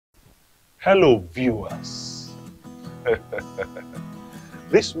Hello, viewers.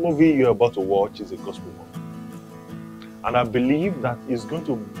 This movie you're about to watch is a gospel movie. And I believe that it's going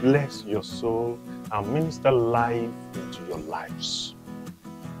to bless your soul and minister life into your lives.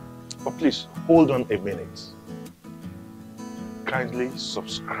 But please, hold on a minute. Kindly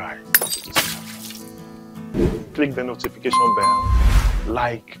subscribe to this channel. Click the notification bell,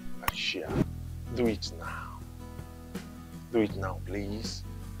 like and share. Do it now. Do it now, please.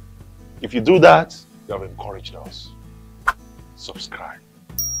 If you do that, you have encouraged us. Subscribe,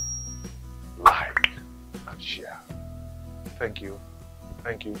 like, and share. Thank you.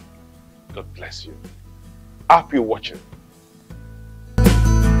 Thank you. God bless you. Happy watching.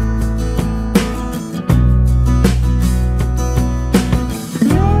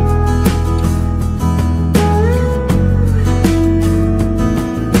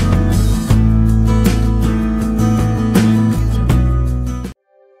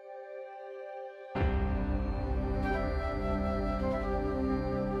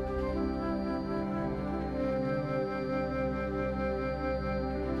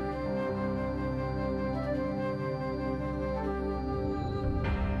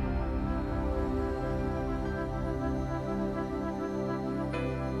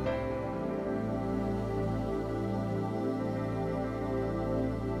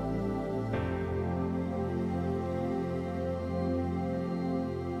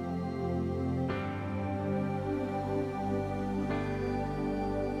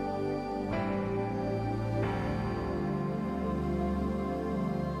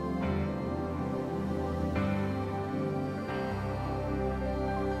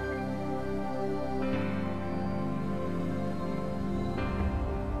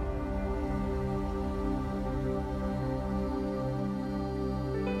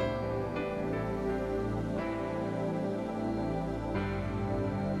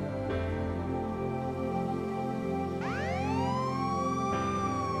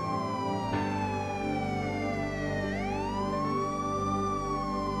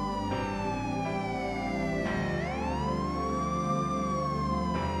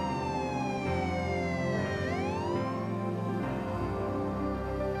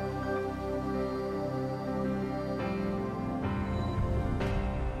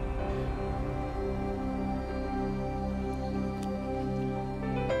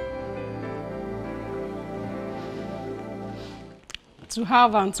 To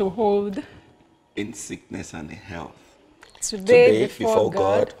have and to hold. In sickness and in health. Today before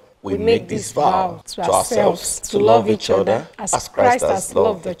God, we make this vow to ourselves to love each other as Christ has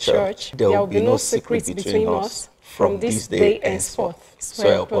loved the church. There will be no secrets between us from this day henceforth. So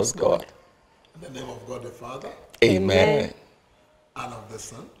help us God. In the name of God the Father. Amen. And of the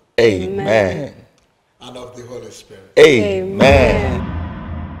Son. Amen. And of the Holy Spirit. Amen.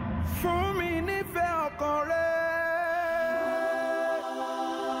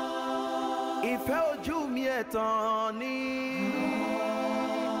 Ìfẹ́ ojú mi ẹ̀tàn ni,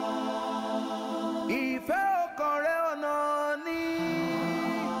 ìfẹ́ ọkàn rẹ ọ̀nà ni,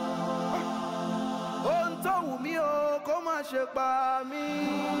 ohun tó wù mí o kó má ṣe pa mí,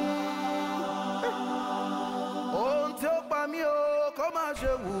 ohun tí ó pa mí o kó má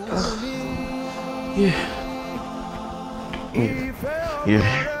ṣe wù mí. Ìfẹ́ ọkàn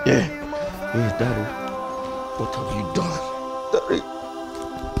rẹ ni mo fẹ́. Daddy, what have you done? Daddy.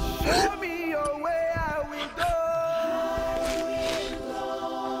 Show me your way, I will go.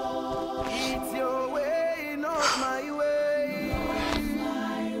 It's your way, not my way.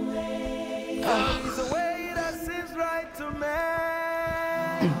 It's a way that seems right to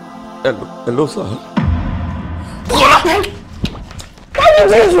man. Hello, sir.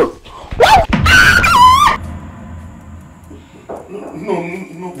 No,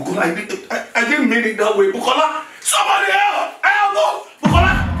 Bukola, I didn't mean it that way. Bukola, somebody help! Help!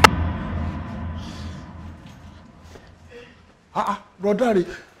 Bukola! Brother,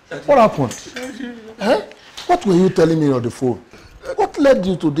 what happened? Eh? What were you telling me on the phone? What led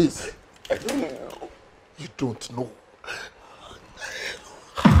you to this? I don't know. You don't know.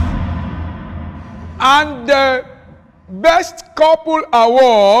 And the Best Couple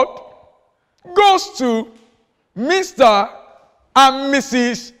Award goes to Mr. and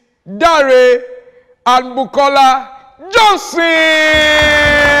Mrs. Dare and Bukola Johnson.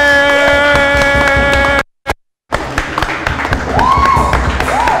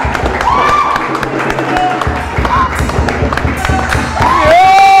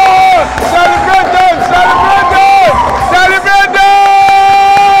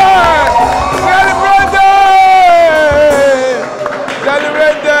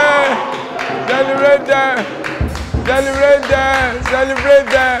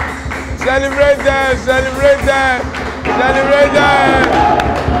 Celebrate them, celebrate them, celebrate them.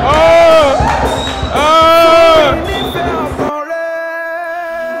 Oh,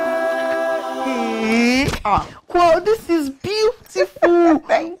 Wow, this is beautiful.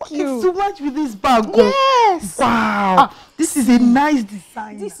 Thank you. So much with this bag. Yes. Wow. This is a nice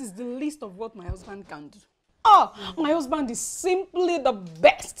design. This is the least of what my husband can do. My husband is simply the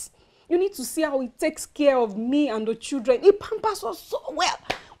best. You need to see how he takes care of me and the children. He pampers us so well.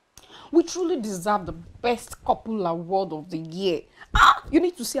 We truly deserve the best couple award of the year. You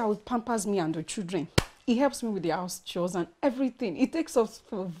need to see how he pampers me and the children. He helps me with the house chores and everything. He takes us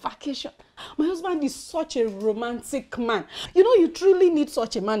for vacation. My husband is such a romantic man. You know, you truly need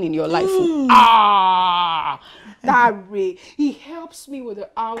such a man in your life. That way. He helps me with the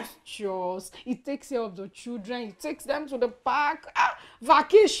house chores. He takes care of the children. He takes them to the park.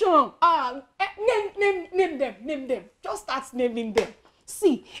 Vacation. Name them. Just start naming them.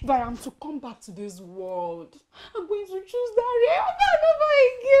 See, if I am to come back to this world, I'm going to choose Dari over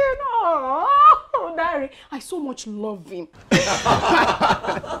again. Dari, I so much love him.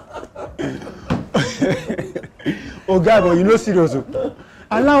 Oh, God, but you know, serious.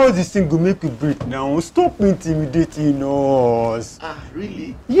 Allow us this thing to make you breathe now. Stop intimidating us.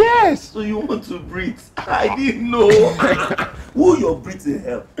 Really? Yes. So you want to breathe? I didn't know. Who you're breathing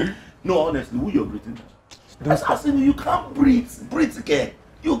help? No, honestly, who you're breathing help? That's asking you can't breathe. Breathe again.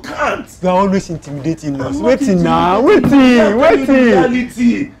 You can't. You're always intimidating us. I'm Waiting now. Waiting.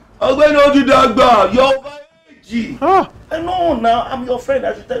 Waiting. I'm going to do that back. You're over age. I know now. I'm your friend.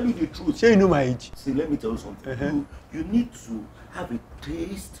 I should tell you the truth. Sure, you know my age. See, let me tell you something. You need to have a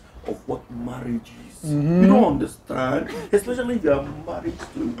taste of what marriage is. You don't understand, especially if you are married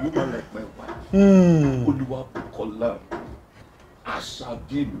to a woman like my wife. Oluwabukola,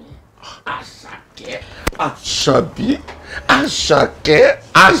 Ashabi mi. Asake, Ashabi, Asake,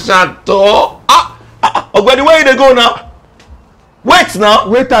 Ashato. Ogbeni, where you go now? Wait now.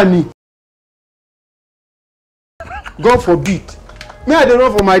 Wait, Annie. God forbid. Me, I don't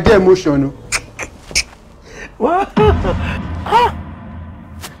know for my dear emotion. What?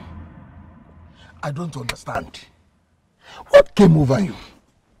 I don't understand. What came over you?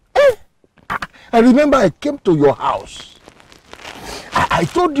 I remember I came to your house. I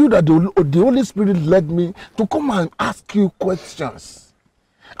told you that the Holy Spirit led me to come and ask you questions.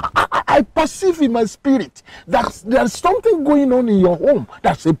 I perceive in my spirit that there's something going on in your home.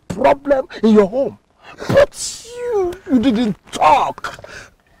 That's a problem in your home. But you didn't talk.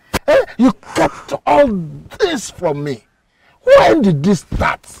 You kept all this from me. When did this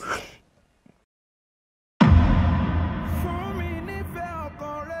start?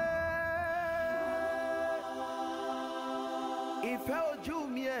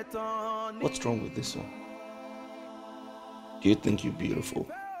 What's wrong with this one? Do you think you're beautiful?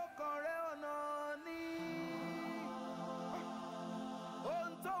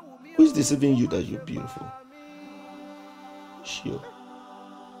 Who's deceiving you that you're beautiful? Sure.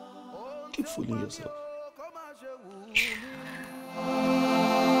 Keep fooling yourself.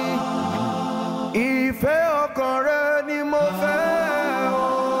 Ìfẹ́ ọkàn rẹ ni mo fẹ́ o.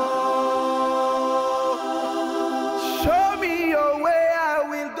 Show me your way, I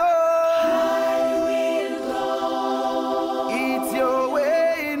will go. It's your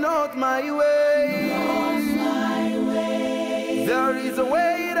way, not my way. There is a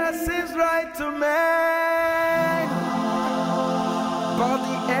way that seems right to man, but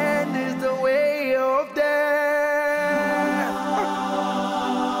the end is the way of death.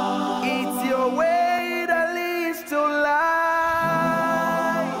 It's your way that leads to life.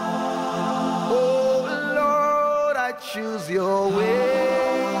 Oh Lord, I choose your way.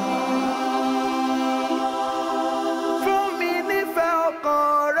 Fún mi nífẹ̀ẹ́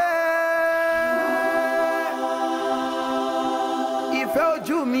ọkàn rẹ. Ìfẹ́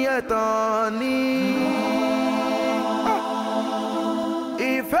ojú mi ẹ̀tàn ni.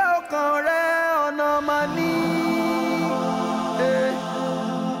 Ìfẹ́ ọkàn rẹ ọ̀nà máa ní.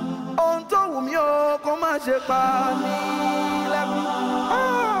 Ohun tó wù mí o kó má ṣe pa mí lẹ́kún.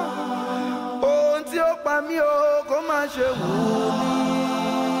 Ohun tí ó pa mí o kó má ṣe wù mí.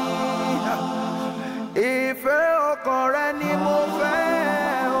 Ìfẹ́ ọkàn rẹ ni mo fẹ́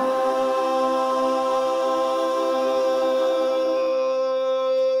o.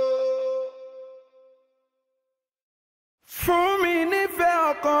 Fún mi nífẹ̀ẹ́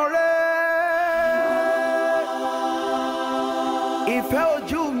ọkàn rẹ. Ìfẹ́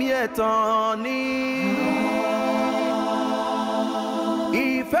ojú mi ẹ̀tàn ni.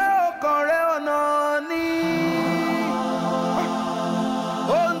 Ìfẹ́ ọkàn rẹ ọ̀nà ni.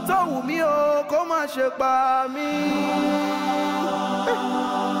 Ohun tó wù mí o kó má ṣe pa mí.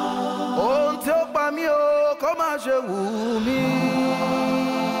 wù mí.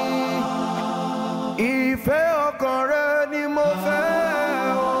 Ìfẹ́ ọkàn rẹ ni mo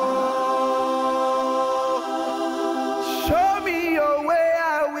fẹ́ o. Show me your way,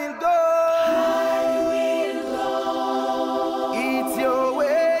 I will go. It's your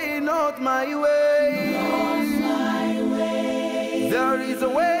way, not my way. There is a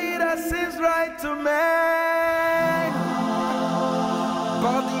way that seems right to man,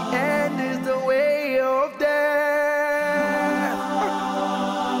 but the end is the way of death.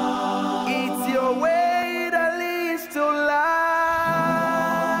 It's your way that leads to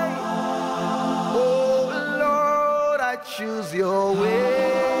life. Oh Lord, I choose your way.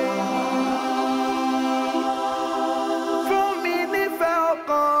 Fún mi nífẹ̀ẹ́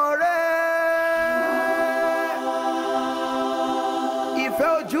ọkàn rẹ. Ìfẹ́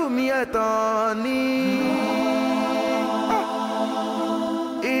ojú mi ẹ̀tàn ni.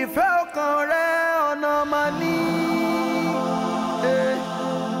 Ìfẹ́ ọkàn rẹ ọ̀nà mà ní.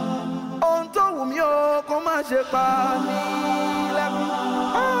 Ohun tó wù mí o kó má ṣe pa mí lẹ́kún.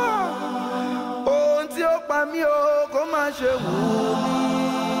 Ohun tí ó pa mí o kó má ṣe wù mí.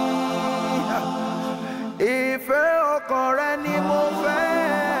 Ìfẹ́ ọkàn rẹ ni mo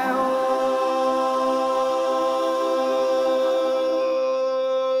fẹ́ o.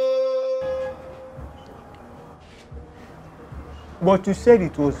 But you said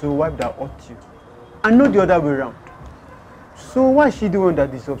it was your wife that hurt you, and not the other way around. So why is she the one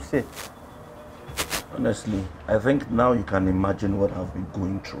that is upset? Honestly, I think now you can imagine what I've been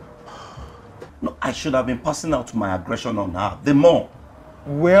going through. No, I should have been passing out my aggression on her. The more.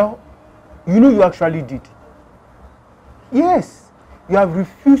 Well, you know you actually did. Yes, you have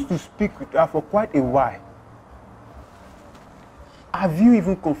refused to speak with her for quite a while. Have you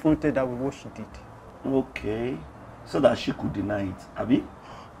even confronted her with what she did? Okay, so that she could deny it, Abi?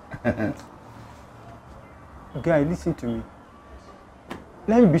 Guy, listen to me.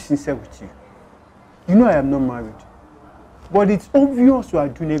 Let me be sincere with you. You know I am not married. But it's obvious you are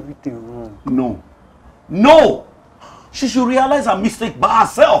doing everything wrong. No. No! She should realize her mistake by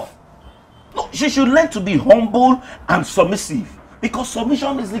herself. No, she should learn to be humble and submissive. Because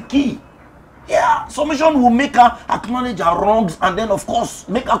submission is the key. Yeah, submission will make her acknowledge her wrongs and then, of course,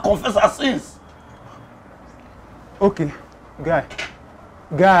 make her confess her sins. Okay, Guy.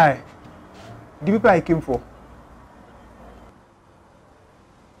 Guy, the people I came for.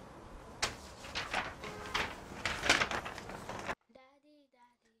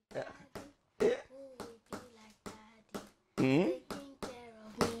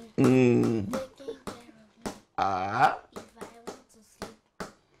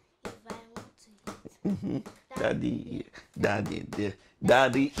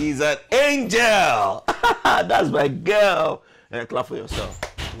 Daddy is an angel. That's my girl. Clap for yourself.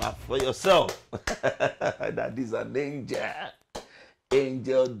 Clap for yourself. Daddy's an angel.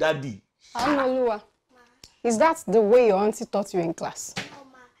 Angel daddy. Ayoola, is that the way your auntie taught you in class? No,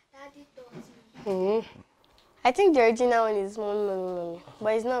 ma. Daddy taught me. I think the original one is mommy.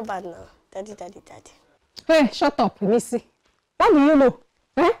 But it's not bad now. Daddy. Hey, shut up, Missy. What do you know?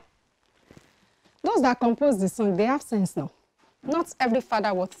 Eh? Those that compose the song, they have sense now. Not every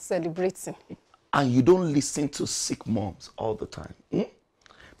father worth celebrating. And you don't listen to sick moms all the time.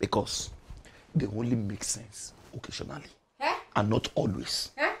 Because they only make sense occasionally. Eh? And not always.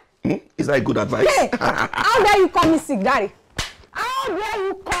 Eh? Is that a good advice? Hey! How dare you call me sick, Daddy? How dare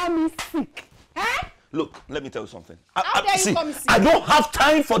you call me sick? Eh? Look, let me tell you something. How dare you call me sick? I don't have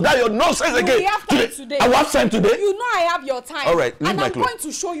time for that, your nonsense again. You have time today. I have time today. You know I have your time. All right, leave my clothes. And I'm going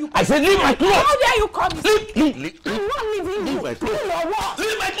to show you. I said leave my clothes. How dare you call me sick? Leave. I'm not leaving you. Leave my clothes.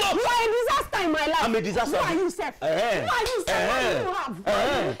 Leave my clothes. You are a disaster in my life. I'm a disaster. Who are you, Seth? Who are you, Seth? What do you have?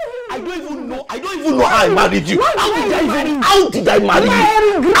 I don't even know how I married you. How did I marry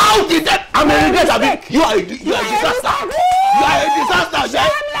you? How did that? I'm a regret. You are a disaster. You are a disaster.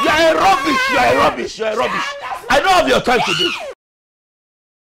 You are a rubbish. I don't have your time today.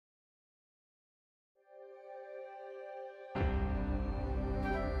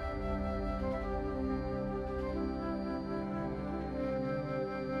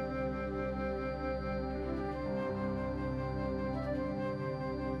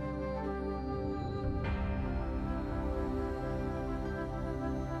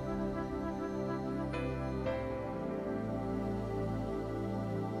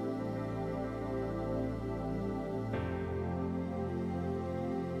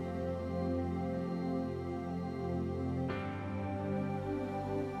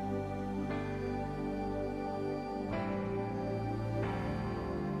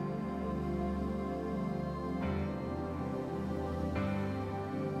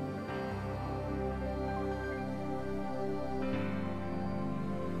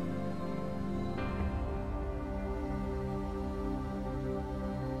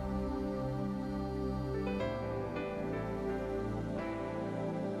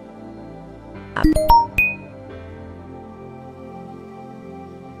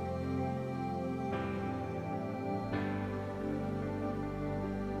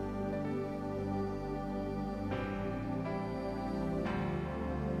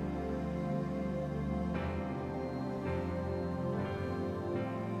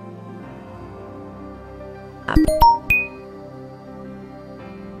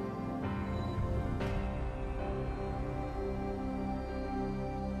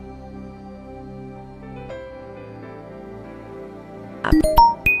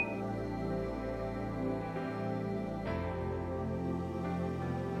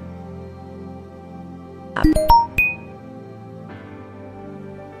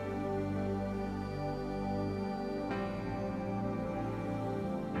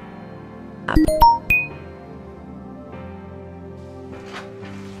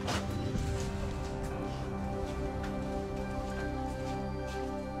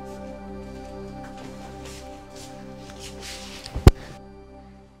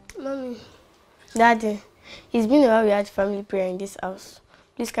 Mommy, Daddy, it's been a while we had family prayer in this house.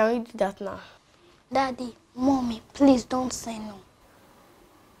 Please, can we do that now? Daddy, Mommy, please don't say no.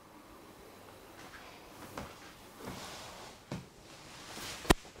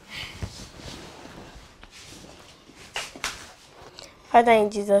 Father,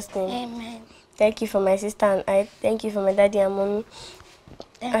 in Jesus' name. Amen. Thank you for my sister and I. Thank you for my daddy and mommy,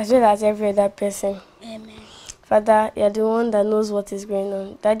 as well as every other person. Amen. Father, you're the one that knows what is going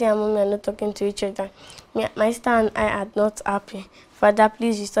on. Daddy and mommy are not talking to each other. My sister and I are not happy. Father,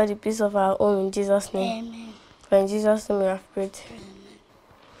 please restore the peace of our home in Jesus' name. Amen. For in Jesus' name we have prayed. Amen.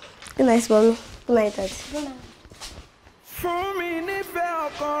 Good night, mommy. Good night, daddy. Good night. Fún mi nífẹ̀ẹ́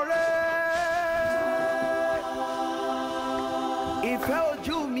ọkàn rẹ, ìfẹ́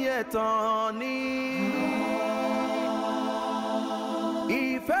ojú mi ẹ̀tàn ni,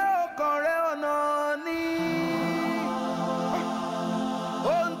 ìfẹ́ ọkàn rẹ ọ̀nà ni,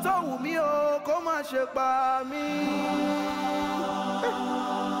 ohun tó wù mí o kó má ṣe pa mí,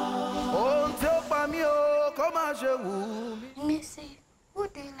 ohun tí ó pa mí o kó má ṣe wù mí. Missy, who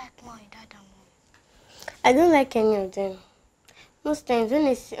do you like more, Dad and Mom? I don't like any of them. Most times when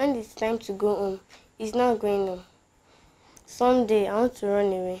it's time to go home, it's not going home. Someday I want to run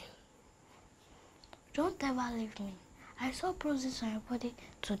away. Don't ever leave me. I saw bruises on your body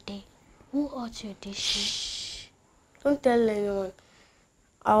today. Who hurt you this year? Shh. Don't tell anyone.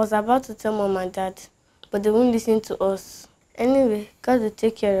 I was about to tell Mom and Dad, but they won't listen to us. Anyway, God will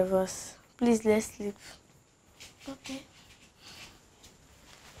take care of us. Please, let's sleep. Okay.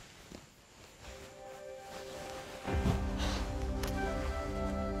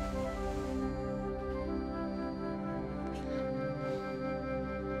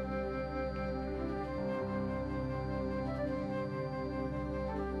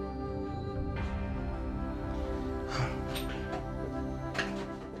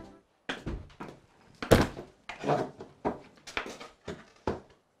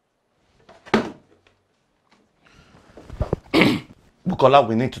 Bukola,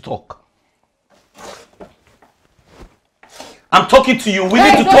 we need to talk. I'm talking to you. We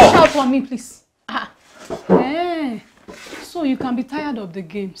need to don't talk. Shout for me, please. So you can be tired of the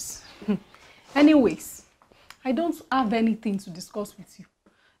games. Anyways, I don't have anything to discuss with you.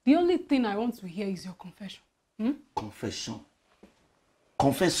 The only thing I want to hear is your confession. Confession?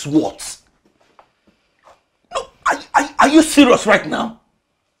 Confess what? No, are you serious right now?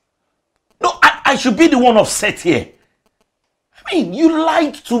 No, I should be the one upset here. I mean, you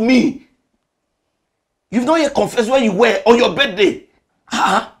lied to me. You've not yet confessed where you were on your birthday.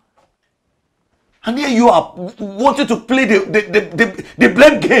 And here you are wanting to play the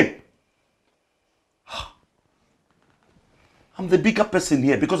blame game. I'm the bigger person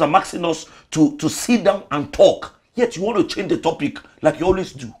here because I'm asking us to sit down and talk. Yet you want to change the topic like you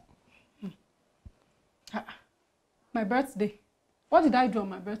always do. My birthday? What did I do on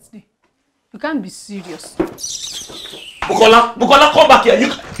my birthday? You can't be serious. Bukola, come back here.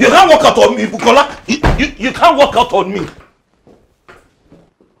 You can't walk out on me, Bukola. You can't walk out on me.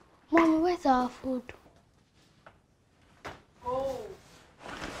 Mom, where's our food? Oh.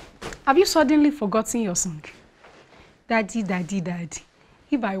 Have you suddenly forgotten your song? Daddy, daddy, daddy.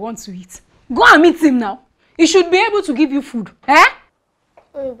 If I want to eat, go and meet him now. He should be able to give you food. Eh?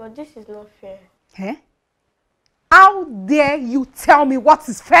 Oh, but this is not fair. Eh? How dare you tell me what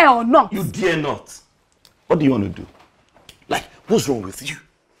is fair or not? You dare not. What do you want to do? Like, what's wrong with you?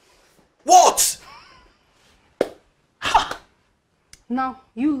 What? Now,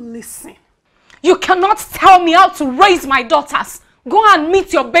 you listen. You cannot tell me how to raise my daughters. Go and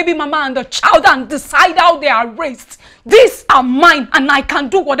meet your baby mama and the child and decide how they are raised. These are mine and I can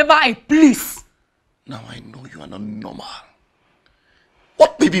do whatever I please. Now I know you are not normal.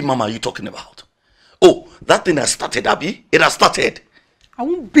 What baby mama are you talking about? Oh, that thing has started, Abby. It has started. I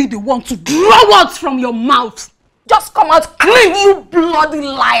won't be the one to draw words from your mouth. Just come out clean, you bloody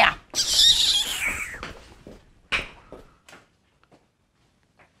liar.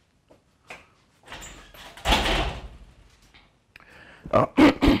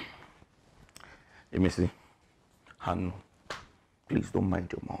 Let me see. Hanu, please don't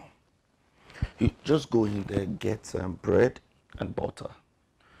mind your mom. You just go in there, get bread and butter.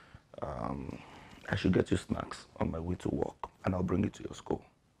 I should get you snacks on my way to work, and I'll bring it to your school.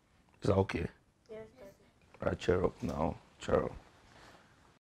 Is that okay? Yes, Daddy. All right, cheer up now. Cheer up.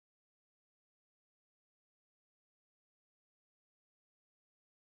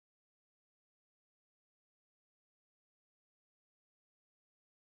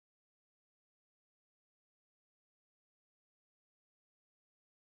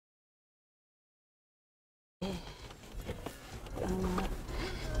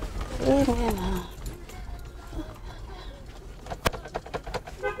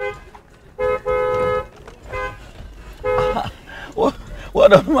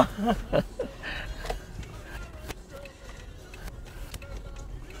 What am I?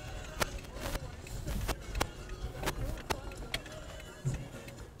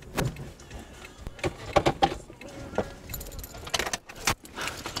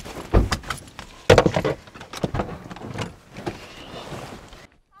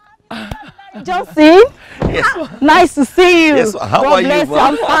 Josie? Yes, nice to see you. Yes, how God are bless you, you.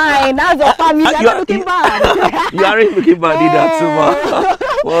 I'm fine. How's your family? You're not looking bad. You aren't looking bad either, too, ma.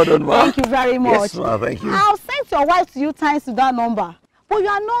 Well done, ma. Thank you very much. Yes, ma, thank you. I've sent your wife to you times to that number, but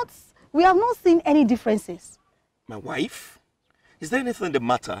we have not seen any differences. My wife? Is there anything the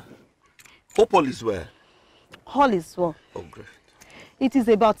matter? Hope all is well. All is well. Oh, great. It is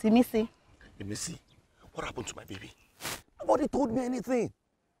about Imisi. Imisi? What happened to my baby? Nobody told me anything.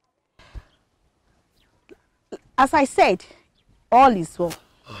 As I said, all is well.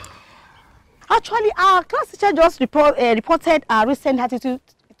 Actually, our class teacher just reported her recent attitude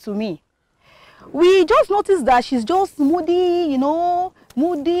to me. We just noticed that she's just moody, you know,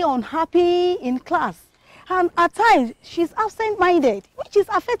 moody, unhappy in class. And at times, she's absent-minded, which is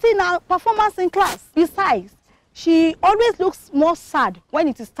affecting her performance in class. Besides, she always looks more sad when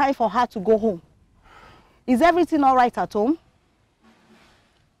it is time for her to go home. Is everything all right at home?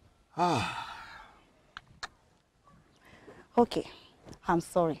 Okay, I'm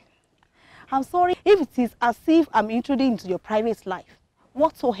sorry. I'm sorry if it is as if I'm intruding into your private life,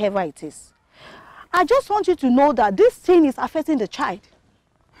 whatsoever it is. I just want you to know that this thing is affecting the child.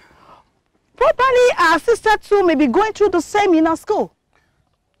 Probably our sister too may be going through the same in her school.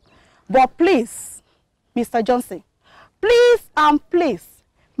 But please, Mr. Johnson, please and please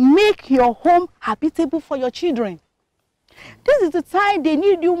make your home habitable for your children. This is the time they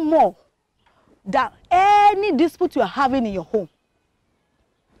need you more than any dispute you are having in your home.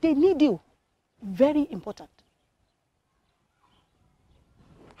 They need you. Very important.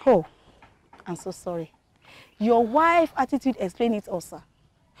 Oh, I'm so sorry. Your wife's attitude explains it also.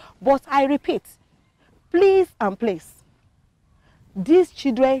 But I repeat, please and please, these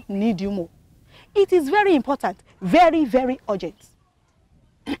children need you more. It is very important, very, very urgent.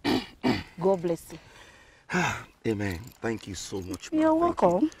 God bless you. Amen. Thank you so much, ma. You're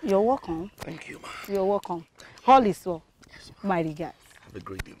welcome. You're welcome. Thank you, ma. You're welcome. All is well. Yes, my regards. Have a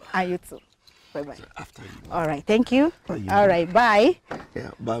great day, ma. And you too. Bye-bye. After you. All right. Thank you. All right. Bye.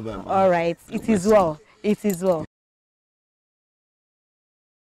 Yeah. Bye-bye, ma. All right. It is well. It is well.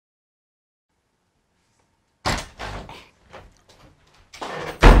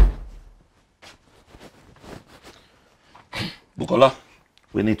 Bukola,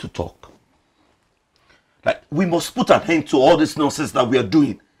 we need to talk. Like, we must put an end to all this nonsense that we are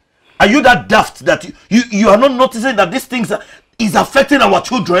doing. Are you that daft that you are not noticing that these things is affecting our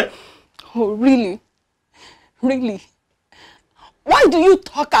children? Oh, really? Really? Why do you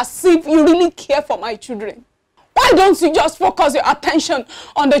talk as if you really care for my children? Why don't you just focus your attention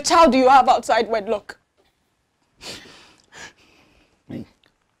on the child you have outside wedlock? Me?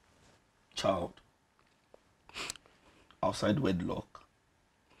 Child? Outside wedlock?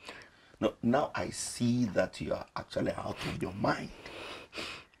 No, now I see that you are actually out of your mind.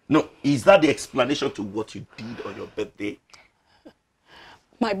 No, is that the explanation to what you did on your birthday?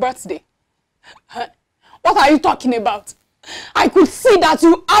 My birthday? What are you talking about? I could see that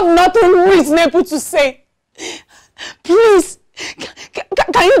you have nothing reasonable to say. Please,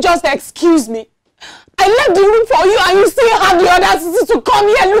 can you just excuse me? I left the room for you and you still have the audacity to come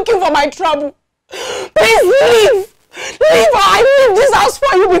here looking for my trouble. Please leave! Leave or I leave this house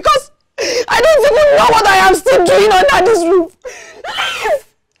for you because I don't even enter this room. Leave!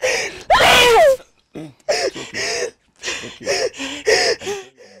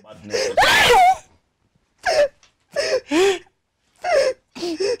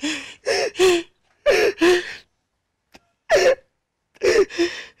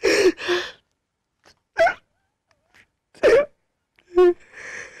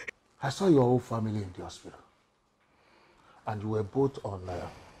 I saw your whole family in the hospital. And you were both on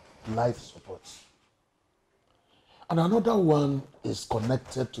life support. And another one is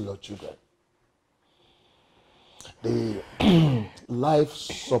connected to your children. The life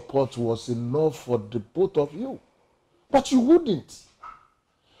support was enough for the both of you. But you wouldn't.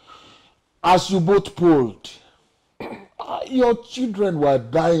 As you both pulled, your children were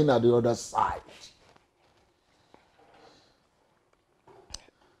dying at the other side.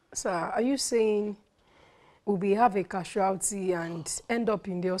 Sir, are you saying we'll be have a casualty and end up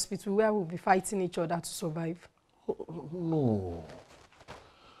in the hospital where we'll be fighting each other to survive? No.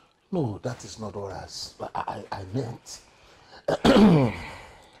 No, that is not what I meant.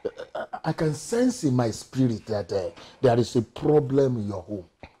 I can sense in my spirit that there is a problem in your home.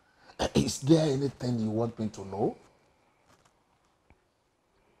 Is there anything you want me to know?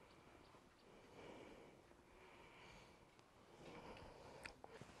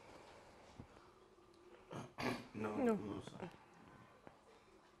 No.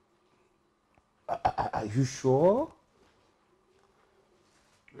 Are you sure?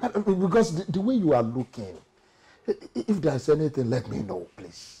 Because the way you are looking, if there's anything, let me know,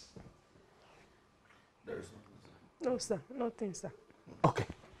 please. There is nothing, sir. No, sir. Nothing, sir. Okay.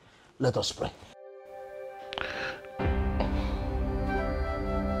 Let us pray.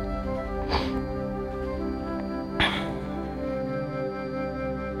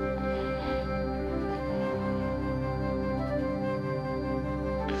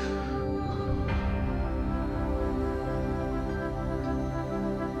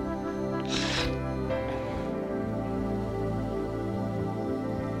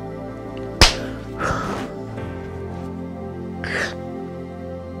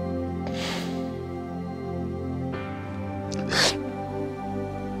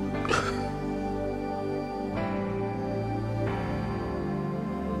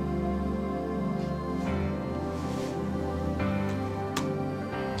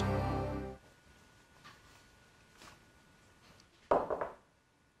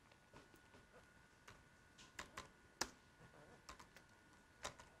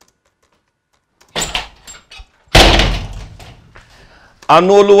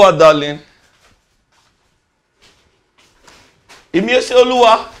 Oluwa, darling. Imiesi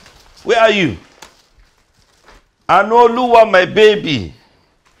Oluwa, where are you? Oluwa, my baby.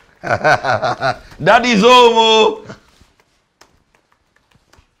 Daddy's home.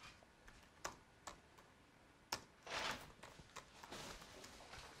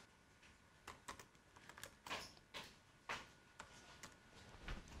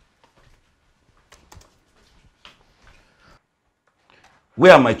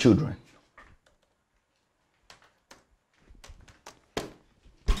 Where are my children?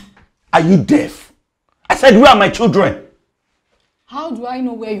 Are you deaf? I said, where are my children? How do I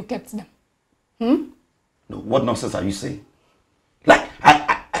know where you kept them? No, what nonsense are you saying? Like,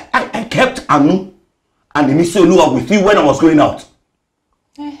 I kept Anu and Imiesi Oluwa with you when I was going out.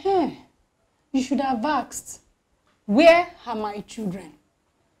 You should have asked, where are my children?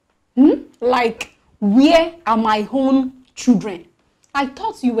 Like, where are my own children? I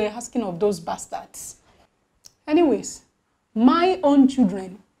thought you were asking of those bastards. Anyways, my own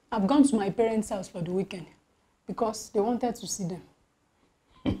children have gone to my parents' house for the weekend because they wanted to see them.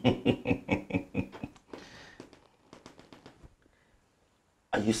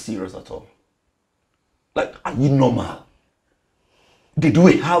 Are you serious at all? Like, are you normal? Did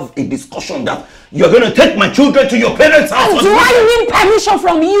we have a discussion that you're going to take my children to your parents' house? Do I need permission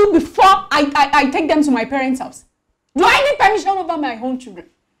from you before I take them to my parents' house? Do I need permission over my own children?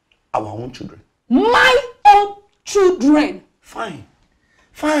 Our own children? My own children. Fine.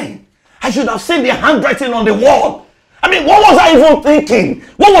 Fine. I should have seen the handwriting on the wall. I mean, what was I even thinking?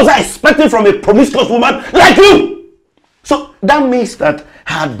 What was I expecting from a promiscuous woman like you? So that means that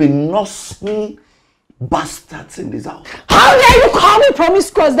I had been nursing bastards in this house. How dare you call me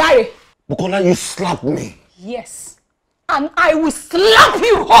promiscuous, Daddy? Bukola, you slapped me. Yes. And I will slap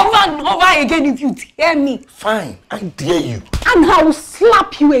you over and over again if you dare me. Fine, I dare you. And I will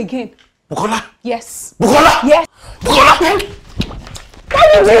slap you again. Bukola? Yes. Bukola? Yes. Bukola? What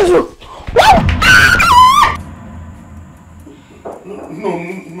did you do? What? No,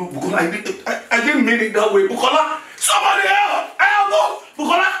 Bukola, I didn't mean it that way. Bukola, somebody help! Help!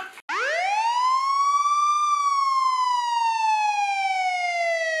 Bukola!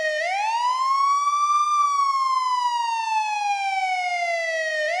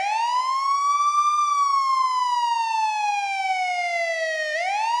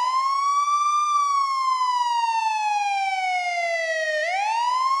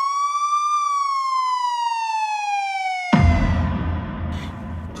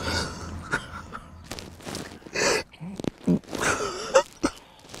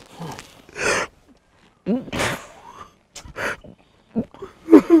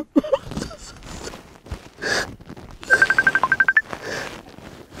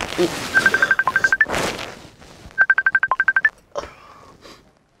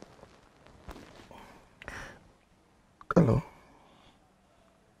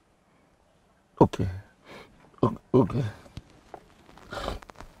 Okay. Okay.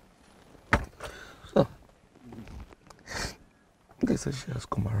 So, they said she has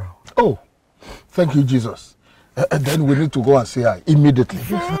come around. Oh, thank you, Jesus. And then we need to go and see her immediately.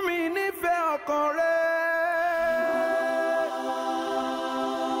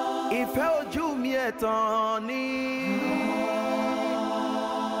 Ìfẹ́ ojú mi ẹ̀tàn ni,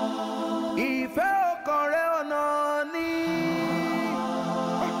 ìfẹ́ ọkàn rẹ ọ̀nà ni,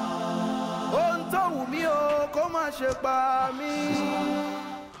 ohun tó wù mí o kó má ṣe pa mí.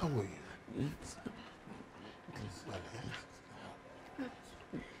 How are you?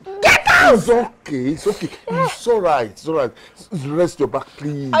 Get out! It's okay, it's okay. It's alright, it's alright. Rest your back,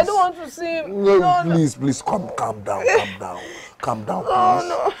 please. I don't want to see him. No, please, please, calm down, calm down, please. Oh,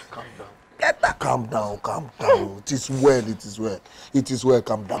 no. Calm down. Calm down. It is well,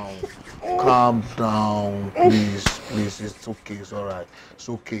 calm down. Calm down, please, it's okay, it's alright. It's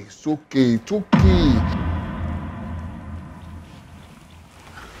okay.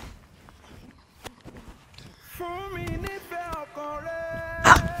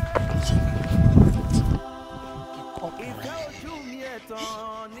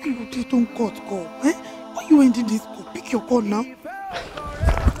 You don't cut call. Eh? Why you ending this call? Pick your call now.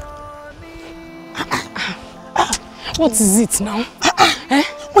 What is it now? Eh?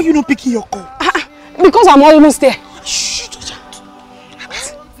 Why you not picking your call? Because I'm almost there. Shh,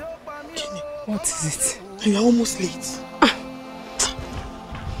 what is it? You are almost late.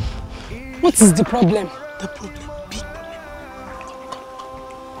 What is the problem? The problem, big problem.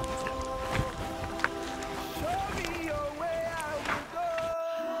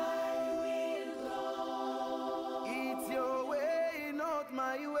 It's your way, not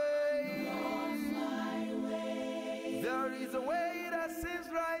my way. There is a way that seems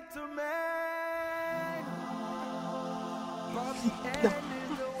right to man.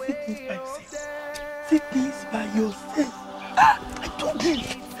 See this by yourself. I told you.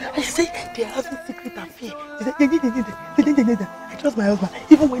 I say they are having secret affair. He said, I trust my husband.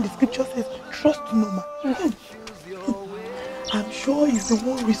 Even when the scripture says, trust no man. I'm sure he's the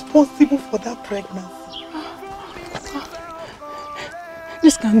one responsible for that pregnancy.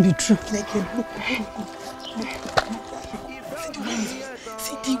 This can't be true. Look.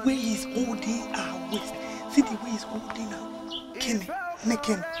 See the way he's holding our waist. See the way he's holding her. Kenny,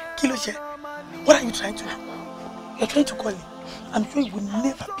 Kilosha. What are you trying to do? You're trying to call him. I'm sure he will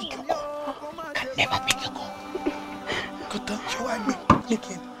never pick your call. Can never pick your call. Good done. Show me.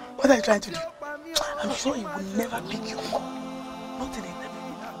 Nikin, what are you trying to do? I'm sure he will never pick your call. Not in it.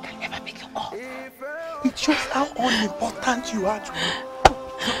 Can never pick your call. It shows how unimportant you are to me.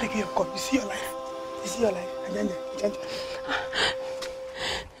 He's not picking your call. You see your life.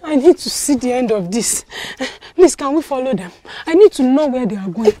 I need to see the end of this. Please, can we follow them? I need to know where they are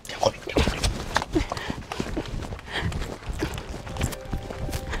going. They're coming.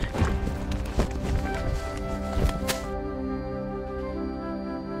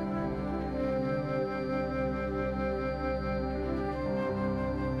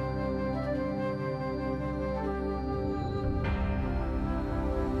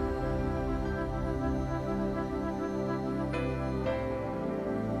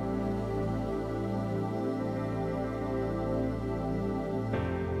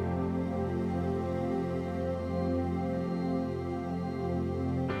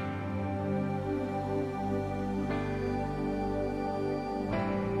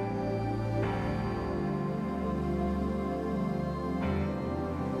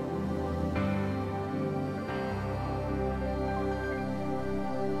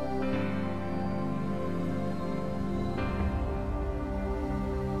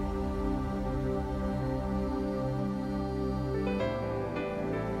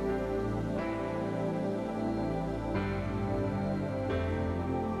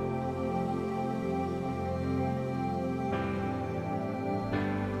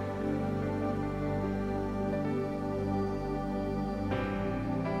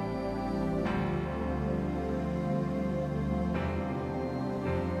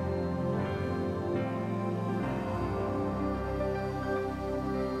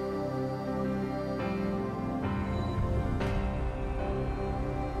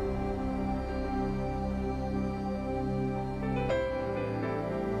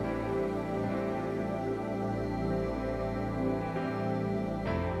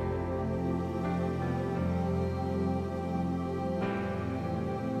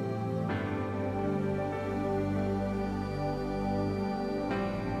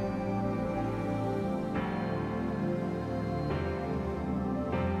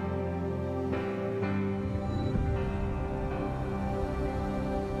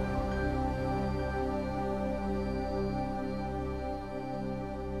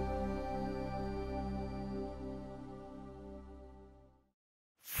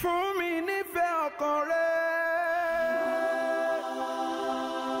 ọkàn rẹ̀,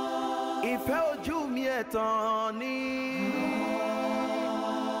 ìfẹ́ ojú mi ẹ̀tàn ni.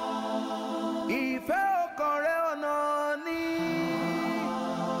 Ìfẹ́ ọkàn rẹ̀ ọ̀nà ni.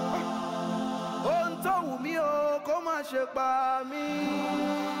 Ohun tó wù mí o kó má ṣe pa mí.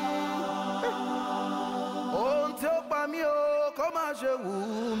 Ohun tí ó pa mí o kó má ṣe wù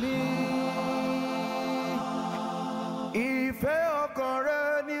mí. Ìfẹ́ ọkàn rẹ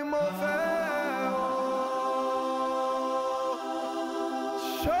ni mo fẹ́ o.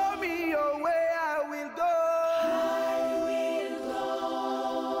 Show me your way, I will go.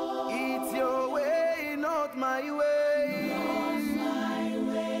 It's your way, not my way.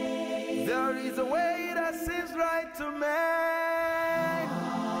 There is a way that seems right to man,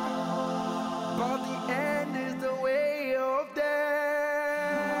 but the end is the way of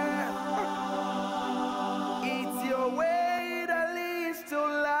death. It's your way that leads to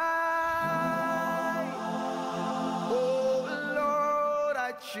life. Oh Lord, I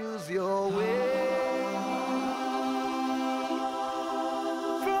choose your way.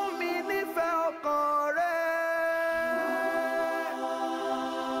 Fún mi nífẹ̀ẹ́ ọkàn rẹ,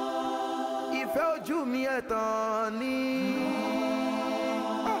 ìfẹ́ ojú mi ẹ̀tàn ni.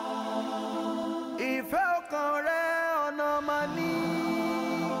 Ìfẹ́ ọkàn rẹ ọ̀nà máa ní.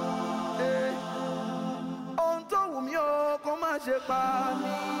 Ohun tó wù mí o kó má ṣe pa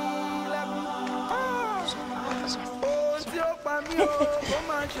mí lẹ́kún. Ohun tí ó pa mí o kó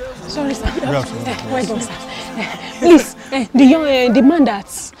má ṣe wù mí. Sorry, sir. Well done, sir. Please, the man that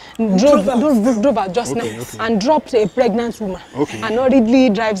drove out just now and dropped a pregnant woman and hurriedly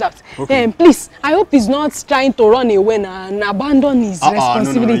drives out. Please, I hope he's not trying to run away and abandon his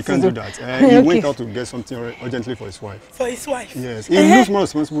responsibilities. No, he can't do that. He went out to get something urgently for his wife. For his wife? Yes, he looks more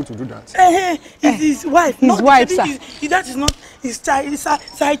responsible to do that. It's his wife. His wife, sir. That is not his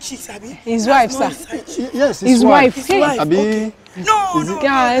side chick, Abi. His wife, sir. Yes, his wife. His wife. Abi. Okay.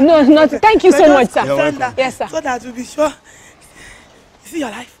 No. No, thank you so much, sir. Yes, sir. So that we'll be sure. You see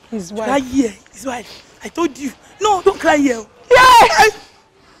your life? His wife. Cry here. His wife. I told you. No, don't cry here. Yeah!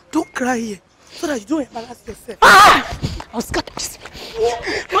 Don't cry here. So that you don't embarrass yourself. I was scared.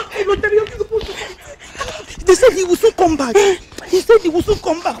 They said he will soon come back. He said he will soon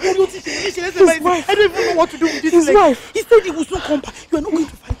come back. I don't even know what to do with this. His wife. He said he will soon come back. You are not going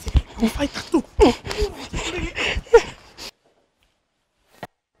to fight him. You will fight that too.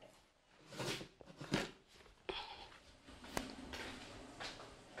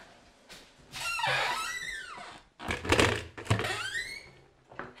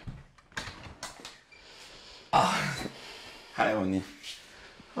 Hi, honey.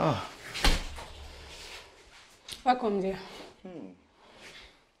 Welcome, dear.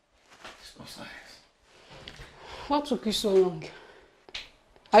 It's not nice. What took you so long?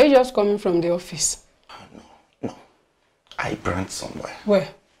 Are you just coming from the office? No. I ran somewhere. Where?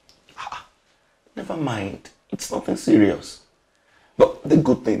 Never mind. It's nothing serious. But the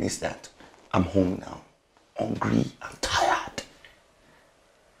good thing is that I'm home now. Hungry and tired.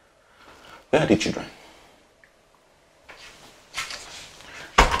 Where are the children?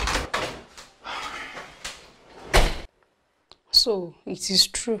 So, it is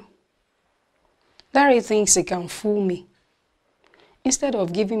true. Larry thinks he can fool me. Instead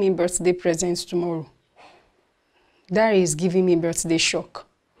of giving me birthday presents tomorrow, Larry is giving me birthday shock.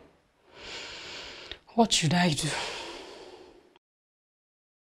 What should I do?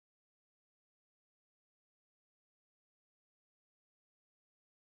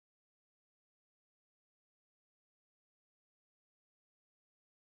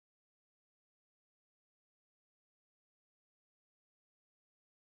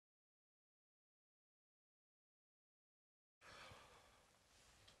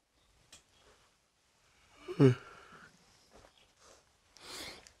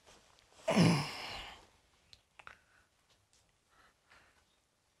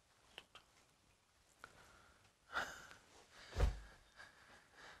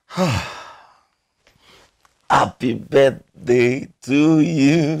 Happy birthday to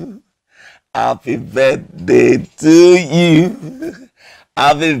you. Happy birthday to you.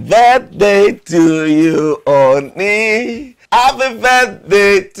 Happy birthday to you, honey. Happy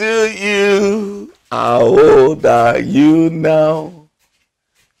birthday to you. How old are you now?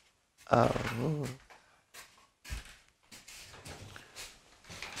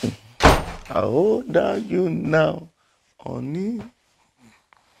 How old are you now, honey?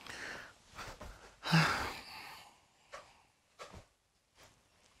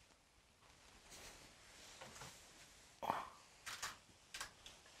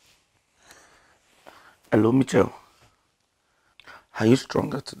 Hello, Mitchell. Are you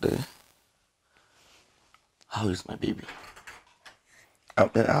stronger today? How is my baby?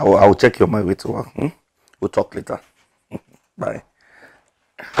 I'll check you on my way to work. We'll talk later. Bye.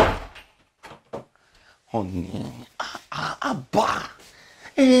 Honey. Abba.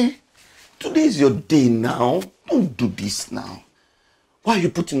 Today is your day now. Don't do this now. Why are you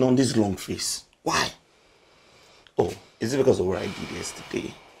putting on this long face? Why? Oh, is it because of what I did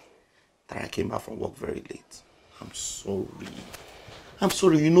yesterday? That I came back from work very late. I'm sorry. I'm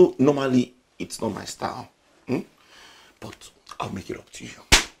sorry. You know, normally it's not my style. But I'll make it up to you.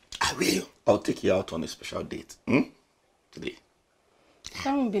 I will. I'll take you out on a special date. Today.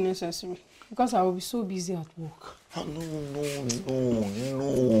 That won't be necessary. Because I will be so busy at work. Oh,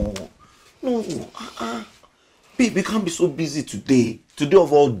 no. Babe, you can't be so busy today. Today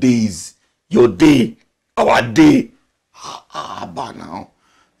of all days. Your day. Our day. Abba now.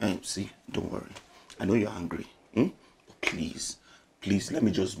 See, don't worry. I know you're hungry. But please, let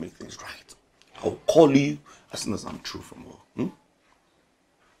me just make things right. I'll call you as soon as I'm through from work.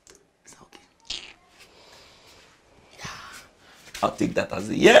 Is that okay? Yeah. I'll take that as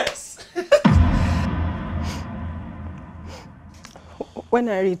a yes. When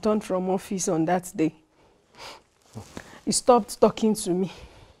I returned from office on that day, he stopped talking to me.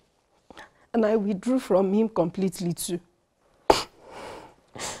 And I withdrew from him completely too.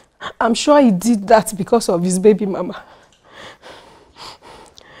 I'm sure he did that because of his baby mama.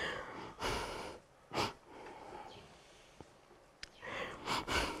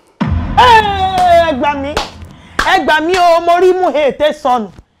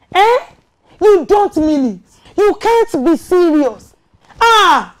 You don't mean it. You can't be serious.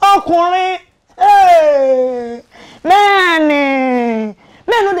 Ọkùnrin. Men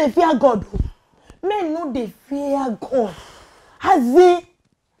no dey fear God. Men no dey fear God.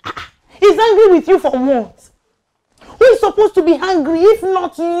 He's angry with you for what? Who is supposed to be angry if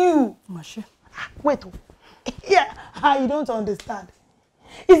not you? Mashe. Wait. Yeah, you don't understand.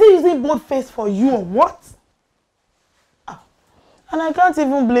 Is he using both face for you or what? And I can't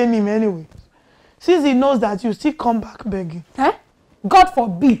even blame him anyway. Since he knows that you still come back begging. God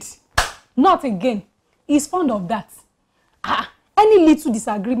forbid. Not again. He's fond of that. Any little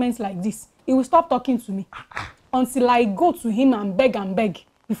disagreements like this, he will stop talking to me. Until I go to him and beg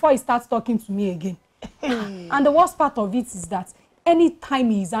before he starts talking to me again. And the worst part of it is that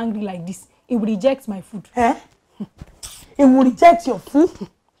anytime he is angry like this, he will reject my food. He will reject your food?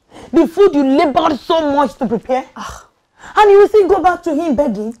 The food you labored so much to prepare? And you will still go back to him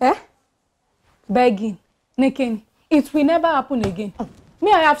begging? Begging. Naked. It will never happen again.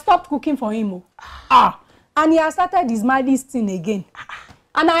 Me, I have stopped cooking for him. And he has started his madness thing again.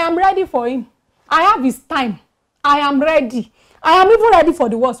 And I am ready for him. I have his time. I am ready. I am even ready for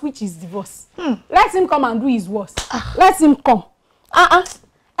the worst, which is divorce. Let him come and do his worst. Let him come.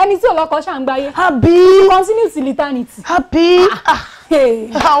 And it's all like happy. Continue till eternity. Happy. Hey.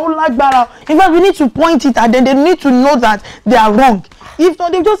 In fact, we need to point it at them. They need to know that they are wrong. If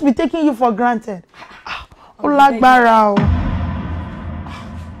not, they'll just be taking you for granted. Brother,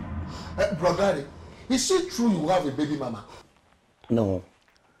 is it true you have a baby mama? No,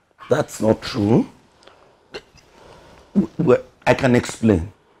 that's not true. Well, I can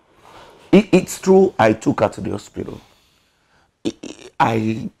explain. It's true I took her to the hospital.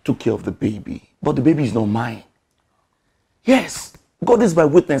 I took care of the baby, but the baby is not mine. Yes, God is my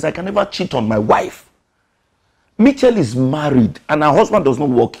witness. I can never cheat on my wife. Mitchell is married and her husband does not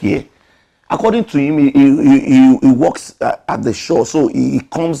work here. According to him, he works at the shore, so he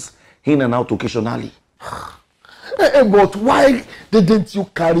comes in and out occasionally. But why didn't you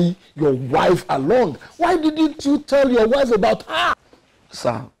carry your wife along? Why didn't you tell your wife about her?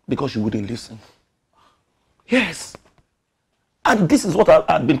 Sir, because she wouldn't listen. Yes. And this is what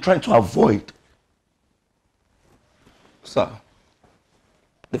I've been trying to avoid. Sir,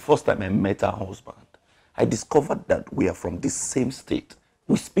 the first time I met her husband, I discovered that we are from the same state.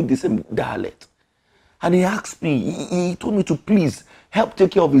 We speak the same dialect. And he asked me, he told me to please help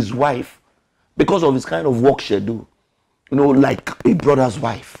take care of his wife because of his kind of work schedule. You know, like a brother's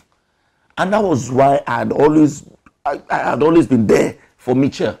wife. And that was why I had always been there for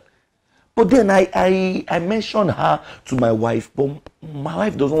Mitchell. But then I mentioned her to my wife, but my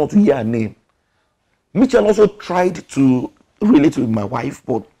wife doesn't want to hear her name. Mitchell also tried to relate with my wife,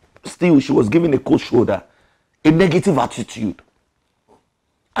 but still she was giving a cold shoulder, a negative attitude.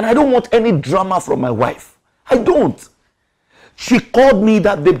 And I don't want any drama from my wife. I don't. She called me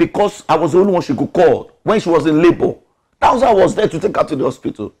that day because I was the only one she could call when she was in labor. That was why I was there to take her to the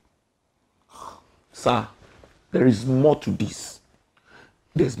hospital. Sir, there is more to this.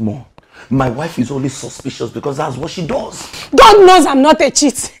 There's more. My wife is only suspicious because that's what she does. God knows I'm not a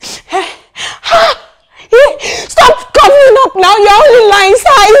cheat. you're only lying,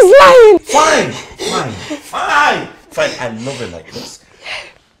 sir. He's lying. Fine. I love it like this.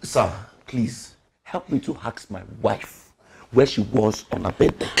 Sir, please help me to ask my wife where she was on her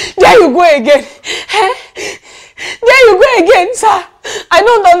birthday. There you go again. There you go again, sir. I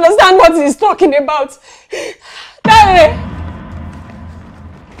don't understand what he's talking about. Hey.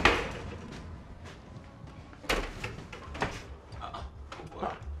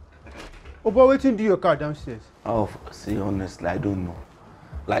 Oh, but waiting to your car downstairs. Oh, see, honestly, I don't know.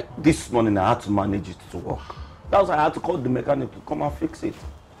 Like this morning, I had to manage it to work. That's why I had to call the mechanic to come and fix it.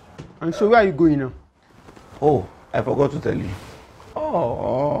 And so, where are you going now? Oh, I forgot to tell you.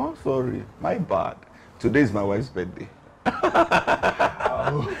 Oh, sorry, my bad. Today is my wife's birthday.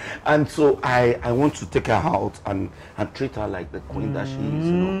 And so I want to take her out and treat her like the queen that she is,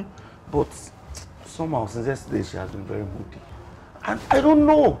 you know. But somehow since yesterday she has been very moody. And I don't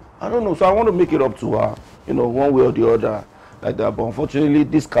know. So I want to make it up to her, you know, one way or the other, like that. But unfortunately,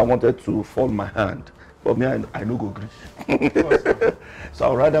 this car wanted to fall in my hand. But me, I no go green.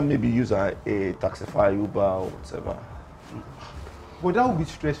 So I'd rather maybe use a taxify, Uber, or whatever. But that would be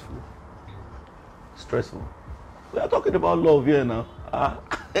stressful. Stressful? We are talking about love here now.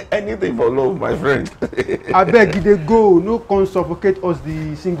 Anything for love, my friend. I beg you, they go. No come suffocate us,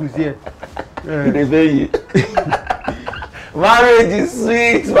 the singles here. It is very... Marriage is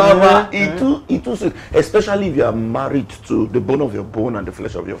sweet, mama. It's too sweet. Especially if you are married to the bone of your bone and the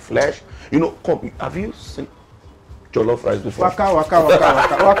flesh of your flesh. You know, have you seen jollof rice before? Waka.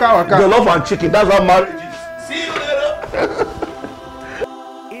 Jollof and chicken, that's what marriage is. See you later.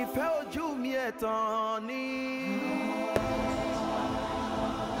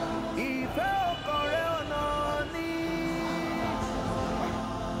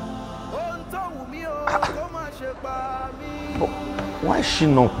 But why is she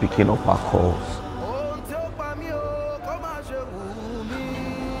not picking up her calls?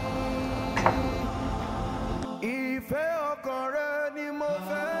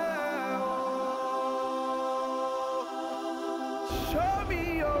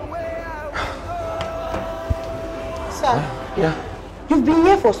 Sir, yeah. You've been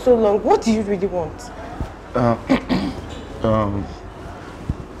here for so long. What do you really want?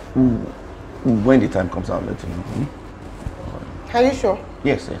 When the time comes, I'll let you know. Are you sure?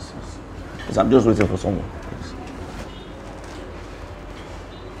 Yes. Yes, I'm just waiting for someone. Yes.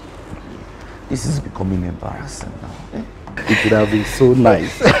 This is becoming embarrassing now. It would have been so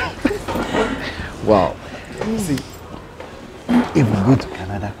nice. Wow. See, if we go to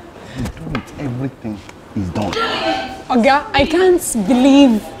Canada, we do it. Everything is done. Oga, I can't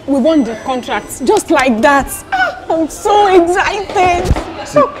believe we won the contract just like that. I'm so excited.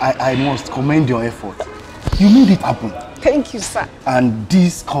 See, I must commend your effort. You made it happen. Thank you, sir. And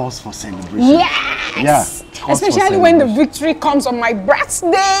this calls for celebration. Yes! Yeah. Especially when the victory comes on my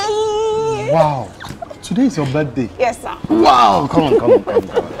birthday. Wow. Today is your birthday. Yes, sir. Wow. Come on.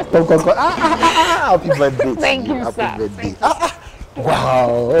 Happy birthday. Thank you, Happy sir. birthday.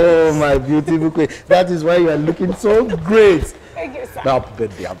 Wow. Oh, my beautiful queen. That is why you are looking so great. Thank you, sir. Happy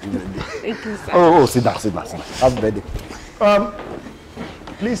birthday. Thank you, sir. Oh, sit down. Happy birthday.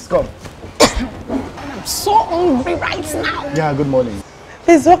 Please come. I'm so hungry right now. Yeah, good morning.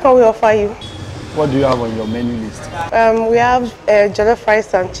 Please, what can we offer you? What do you have on your menu list? We have jollof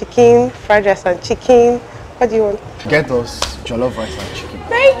rice and chicken, fried rice and chicken. What do you want? Get us jollof rice and chicken.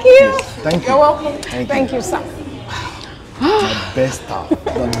 Thank you. Please. Thank you. You're welcome. Thank you, sir. The best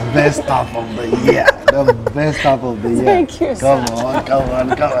half of the year. The best half of the year. Thank you, sir. Come on.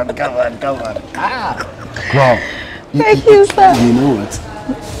 Wow. Thank you, sir. You know what?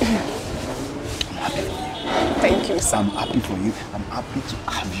 Thank you, sir. I'm happy for you. I'm happy to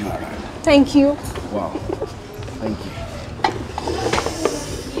have you around. Thank you. Wow. Thank you.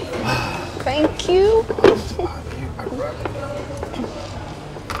 Thank you.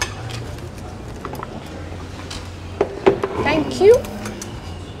 Thank you.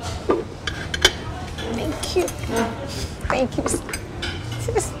 Thank you. Thank you.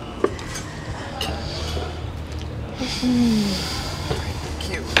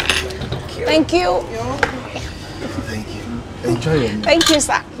 Thank you. Thank you. Enjoy your meal. Thank you,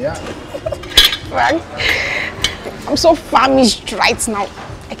 sir. Yeah. Right. I'm so famished right now.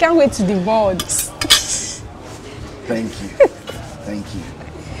 I can't wait to devour this. Thank you. Thank you.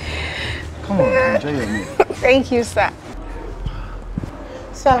 Come on, enjoy your meal. Thank you, sir.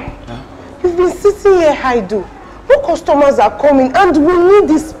 Sir, you've been sitting here idle. No customers are coming and we need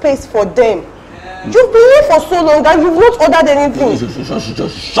this space for them. You've been here for so long and you've not ordered anything.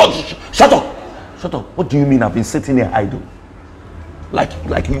 Shut up! Shut up. What do you mean I've been sitting here idle? Like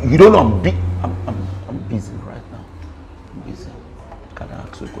you don't know I'm busy right now. Listen, can I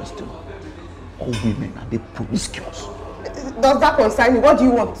ask you a question? All women, are they promiscuous? Does that concern you? What do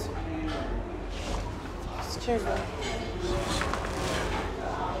you want? Excuse me.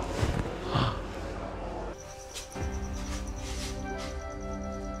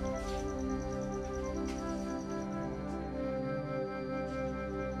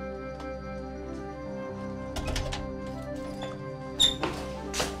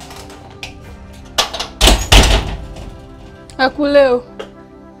 Akuleo.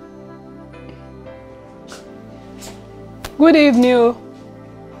 Good evening.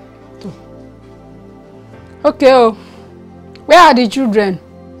 Okay. Where are the children?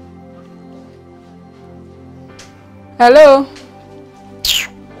 Hello?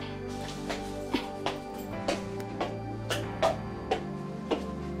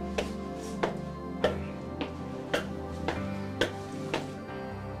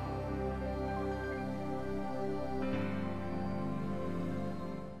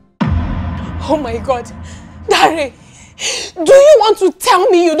 Oh my God. Dare, do you want to tell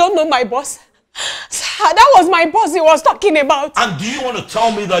me you don't know my boss? Sir, that was my boss he was talking about. And do you want to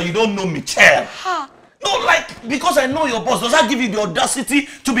tell me that you don't know Michelle? No, like, because I know your boss, does that give you the audacity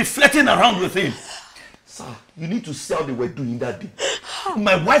to be flirting around with him? Sir, you need to see how they were doing that day.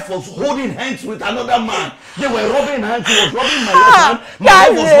 My wife was holding hands with another man. They were rubbing hands. He was rubbing my left hand. My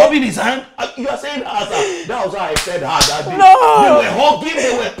wife was rubbing his hand. You are saying her, sir. That was how I said her that day. No. They were hugging.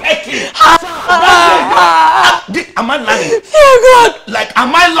 They were pecking. Am I lying? Oh God. Like,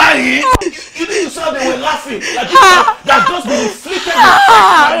 am I lying? You didn't say they were laughing. Like, that just been inflicted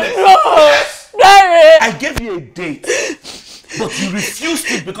with No. yes. Dare. I gave you a date, but you refused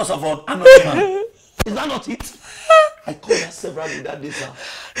it because of another man. Is that not it? I called her severally that day, sir.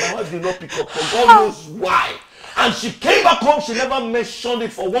 My wife did not pick up for God knows why. And she came back home, she never mentioned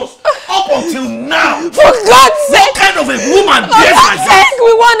it for once up until now. For God's sake! What kind of a woman For behaves like God's that? sake,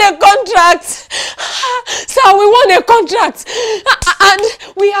 we won a contract. Sir, we won a contract. And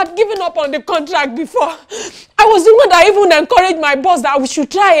we had given up on the contract before. I was the one that even encouraged my boss that we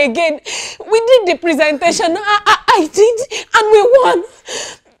should try again. We did the presentation. I did, and we won.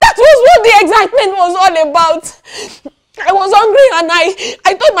 That was what the excitement was all about. I was hungry and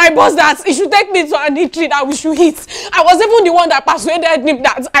I told my boss that he should take me to an eatery that we should eat. I was even the one that persuaded him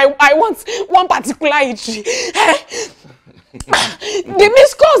that I want one particular eatery. The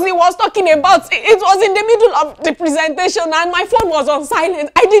missed calls he was talking about, it was in the middle of the presentation and my phone was on silent.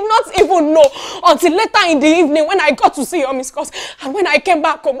 I did not even know until later in the evening when I got to see your missed calls. And when I came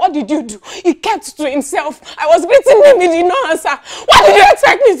back home, what did you do? He kept to himself. I was greeting him, he did not answer. What did you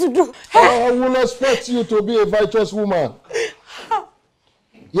expect me to do? I will expect you to be a virtuous woman.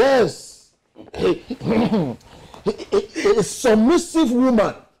 Yes. A submissive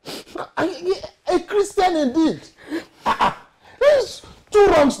woman. A Christian indeed. Two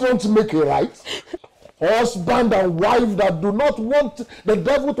wrongs don't make a right. Husband and wife that do not want the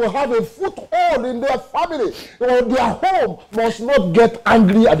devil to have a foothold in their family or their home must not get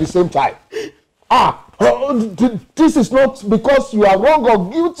angry at the same time. This is not because you are wrong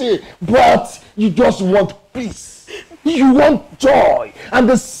or guilty, but you just want peace. You want joy. And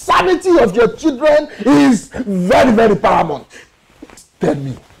the sanity of your children is very, very paramount. Tell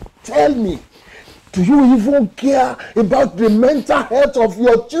me. Do you even care about the mental health of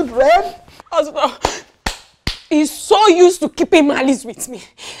your children? Husband, he's so used to keeping malice with me.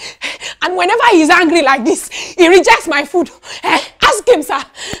 And whenever he's angry like this, he rejects my food. Ask him, sir.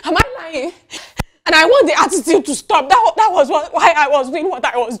 Am I lying? And I want the attitude to stop. That was why I was doing what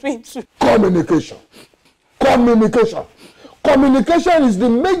I was doing too. Communication is the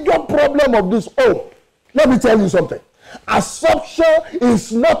major problem of this home. Let me tell you something. Assumption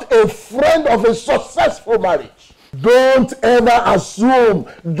is not a friend of a successful marriage. Don't ever assume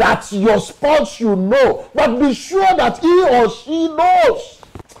that your spouse should know, but be sure that he or she knows.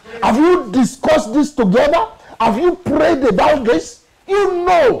 Have you discussed this together? Have you prayed about this? You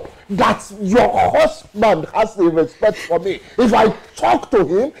know that your husband has a respect for me. If I talk to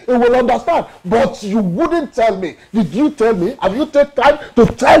him, he will understand. But you wouldn't tell me. Did you tell me? Have you taken time to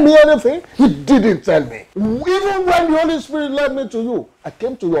tell me anything? He didn't tell me. Even when the Holy Spirit led me to you, I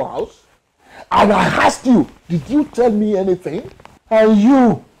came to your house and I asked you, did you tell me anything? And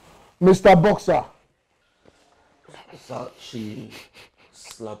you, Mr. Boxer. Sir, she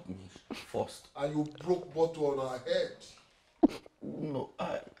slapped me first. And you broke bottle on her head. No,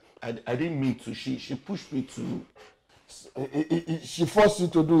 I didn't mean to. She pushed me to. She forced you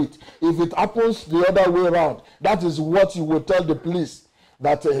to do it. If it happens the other way around, that is what you will tell the police,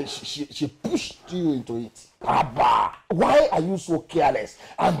 that she pushed you into it. Abba, why are you so careless?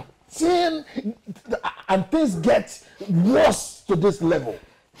 And and things get worse to this level.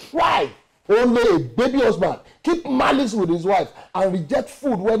 Why? Only a baby husband keep malice with his wife and reject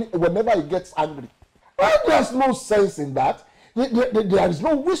food whenever he gets angry. Well, there's no sense in that. There is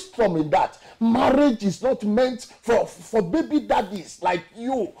no wisdom in that. Marriage is not meant for baby daddies like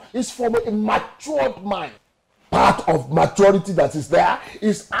you. It's for a matured mind. Part of maturity that is there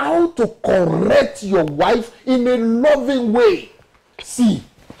is how to correct your wife in a loving way. See,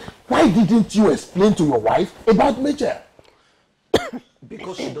 why didn't you explain to your wife about Major?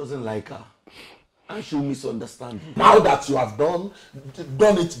 Because she doesn't like her. And she'll misunderstand. Now that you have done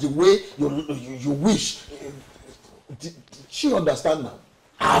it the way you wish, did she understand now?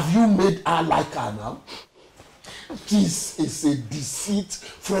 Have you made her like her now? This is a deceit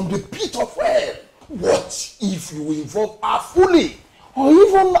from the pit of hell. What if you involve her fully? Or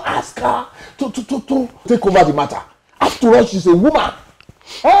even ask her to take over the matter? After all, she's a woman.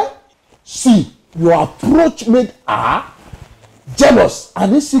 See, your approach made her jealous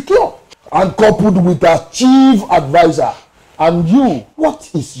and insecure. And coupled with her chief advisor. And you, what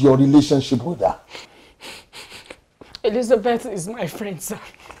is your relationship with her? Elizabeth is my friend, sir.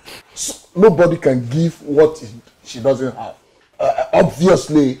 So, nobody can give what she doesn't have.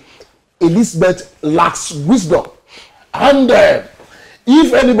 Obviously, Elizabeth lacks wisdom. And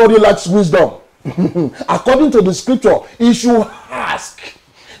if anybody lacks wisdom, according to the scripture, he should ask.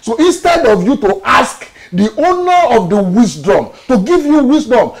 So instead of you to ask the owner of the wisdom to give you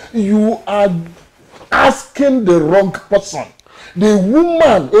wisdom, you are asking the wrong person. A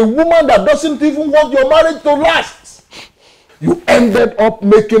woman that doesn't even want your marriage to last. You ended up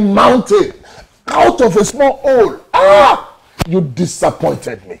making mountain out of a small hole. You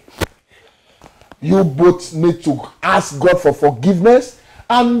disappointed me. You both need to ask God for forgiveness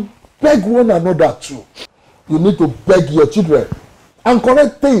and beg one another too. You need to beg your children and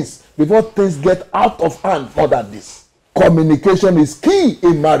correct things before things get out of hand more than this. Communication is key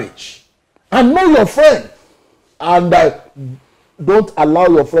in marriage. And know your friend. And don't allow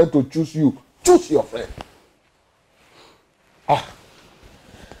your friend to choose you. Choose your friend.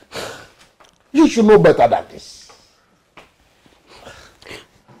 You should know better than this.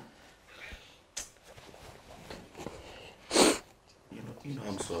 You know,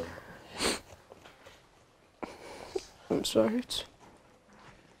 I'm sorry. I'm sorry too.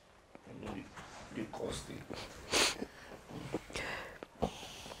 You caused it.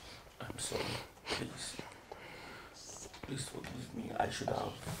 I'm sorry. Please. Please forgive me. I should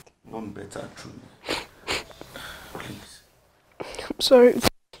have known better through you. Please. I'm sorry.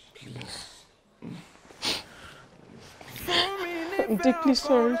 Please. I'm deeply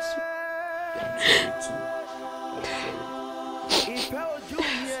sorry too. I'm sorry too.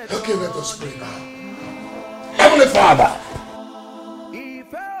 Okay, let us pray now. Heavenly Father.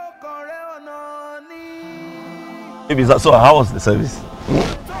 Maybe so. How was the service?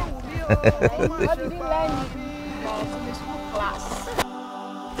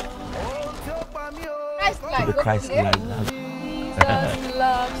 Christ-like.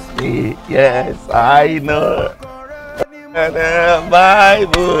 Yes, I know. And the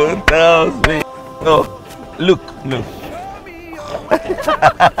Bible tells me. No, look.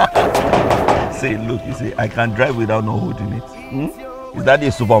 Say, look, you see, I can drive without no holding it. Is that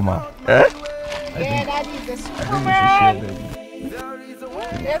a Superman? Yeah, that is a Superman.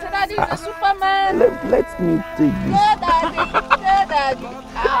 Yes, that is a Superman. Let me take this. Yeah, daddy.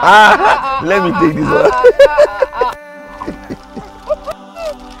 Let me take this one.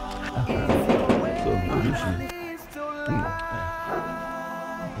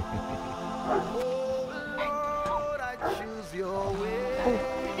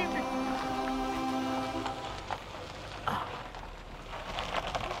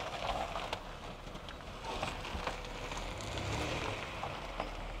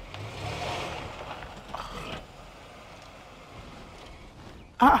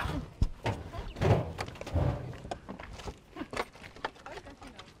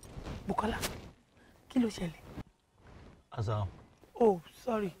 Bukola, kí ló ṣẹlẹ̀? Azam. Oh,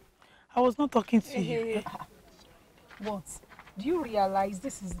 sorry. I was not talking to you. What? Do you realize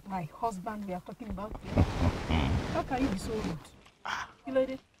this is my husband we are talking about here? How can you be so rude? You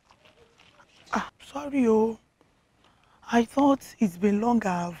lady? Sorry, I thought it's been long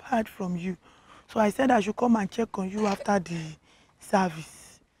I've heard from you. So I said I should come and check on you after the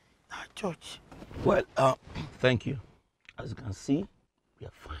service at church. Well, thank you. As you can see, we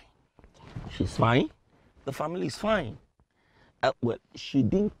are fine. She's fine. The family is fine. Well, she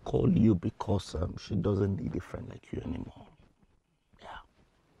didn't call you because she doesn't need a friend like you anymore.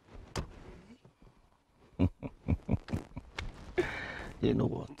 Yeah. You know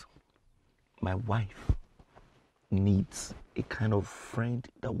what? My wife needs a kind of friend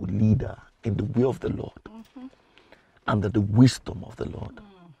that will lead her in the way of the Lord, under the wisdom of the Lord.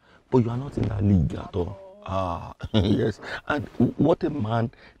 But you are not in that league at all. Ah, yes. And what a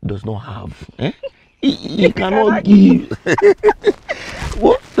man does not have, he cannot give.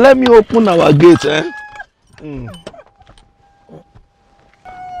 Well, let me open our gate,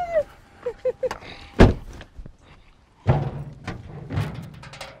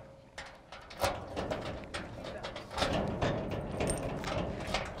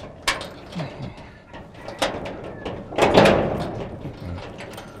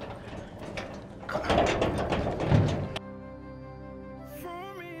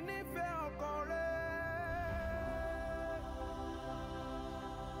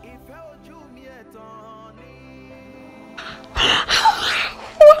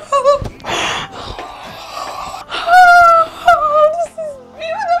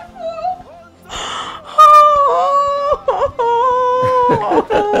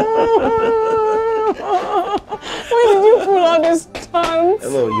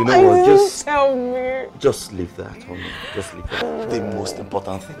 Just leave that, honey. Just leave that. The most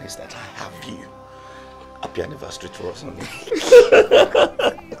important thing is that I have you. Happy anniversary to us, honey.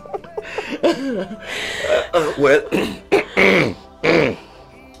 Well,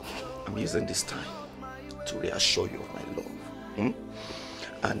 I'm using this time to reassure you of my love.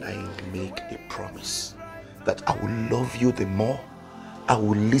 And I make a promise that I will love you the more, I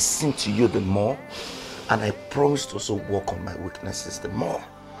will listen to you the more, and I promise to also work on my weaknesses the more.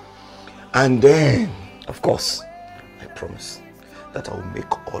 And then, of course, I promise that I will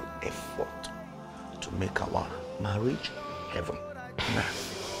make all effort to make our marriage heaven.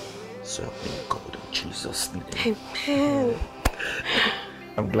 So help me God in Jesus' name. Amen.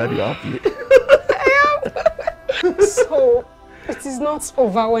 I'm glad you're happy. So, it is not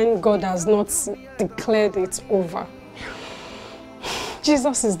over when God has not declared it over.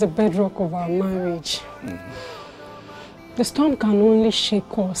 Jesus is the bedrock of our marriage. The storm can only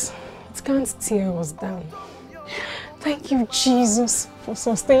shake us. It can't tear us down. Thank you, Jesus, for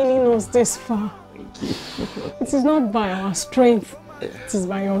sustaining us this far. It is not by our strength, it is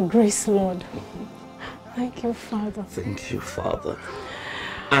by your grace, Lord. Thank you, Father. Thank you, Father.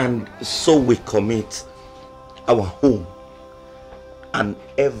 And so we commit our home and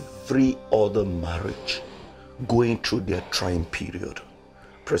every other marriage going through their trying period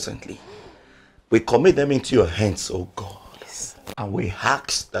presently. We commit them into your hands, oh God. And we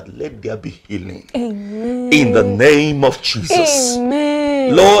ask that let there be healing. Amen. In the name of Jesus.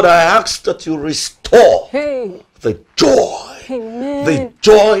 Amen. Lord, I ask that you restore the joy. Amen. The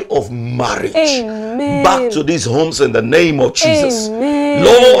joy of marriage. Amen. Back to these homes in the name of Jesus. Amen.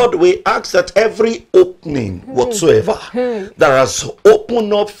 Lord, we ask that every opening whatsoever that has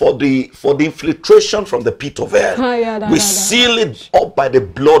opened up for the infiltration from the pit of hell, we seal it up by the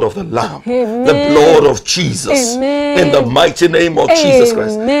blood of the Lamb. Amen. The blood of Jesus. Amen. In the mighty name of Jesus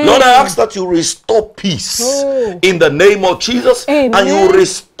Christ. Lord, I ask that you restore peace in the name of Jesus. Amen. And you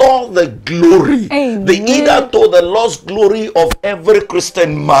restore the glory, the hitherto the lost glory of every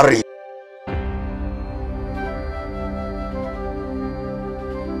Christian marriage.